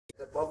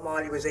Bob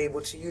Marley was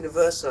able to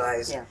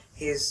universalize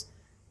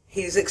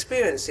his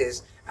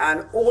experiences,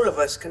 and all of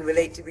us can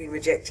relate to being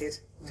rejected,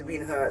 to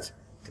being hurt,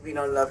 to being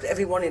unloved.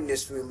 Everyone in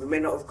this room, we may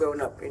not have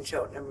grown up in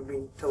Cheltenham and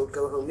been told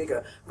go home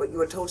nigger, but you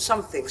were told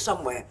something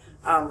somewhere,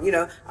 you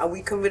know, and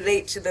we can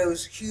relate to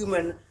those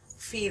human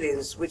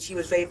feelings, which he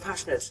was very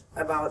passionate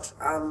about,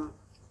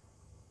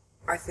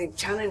 I think,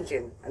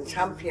 challenging and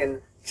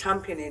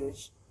championing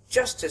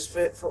justice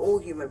for all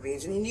human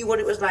beings. And he knew what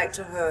it was like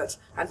to hurt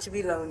and to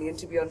be lonely and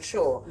to be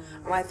unsure.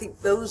 And I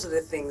think those are the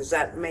things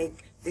that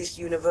make this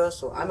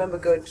universal. I remember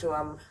going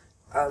to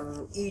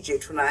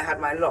Egypt when I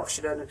had my locks,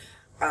 you know,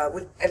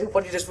 with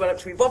everybody just run up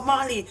to me, Bob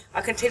Marley.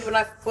 I can tell you when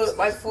I put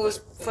my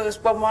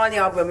first Bob Marley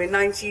album in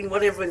 19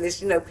 whatever, in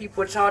this, you know,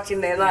 people were charting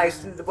their lives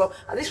through the Bob,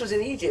 and this was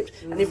in Egypt.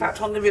 And in fact,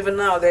 on the river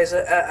now, there's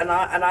an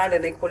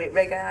island, they call it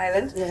Reggae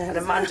Island, and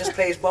a man just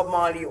plays Bob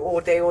Marley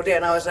all day,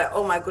 and I was like,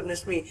 oh my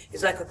goodness me,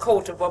 it's like a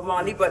cult of Bob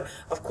Marley. But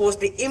of course,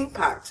 the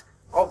impact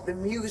of the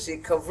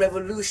music of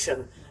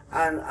revolution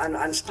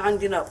and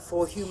standing up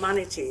for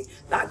humanity,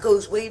 that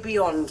goes way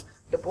beyond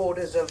the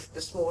borders of the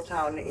small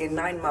town in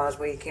 9 miles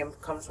where he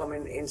comes from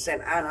in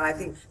St. Anne. And I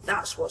think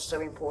that's what's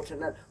so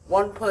important, that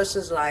one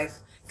person's life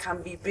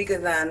can be bigger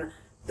than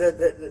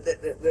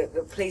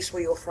the place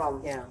where you're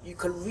from. You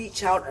can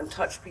reach out and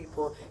touch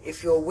people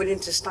if you're willing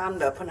to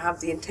stand up and have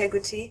the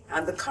integrity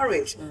and the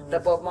courage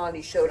that Bob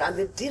Marley showed, and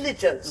the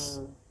diligence.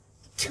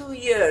 2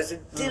 years, the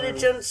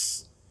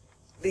diligence,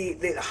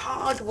 the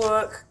hard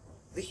work,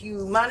 the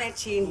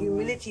humanity and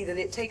humility that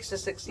it takes to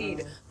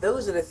succeed.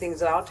 Those are the things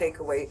that I'll take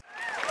away.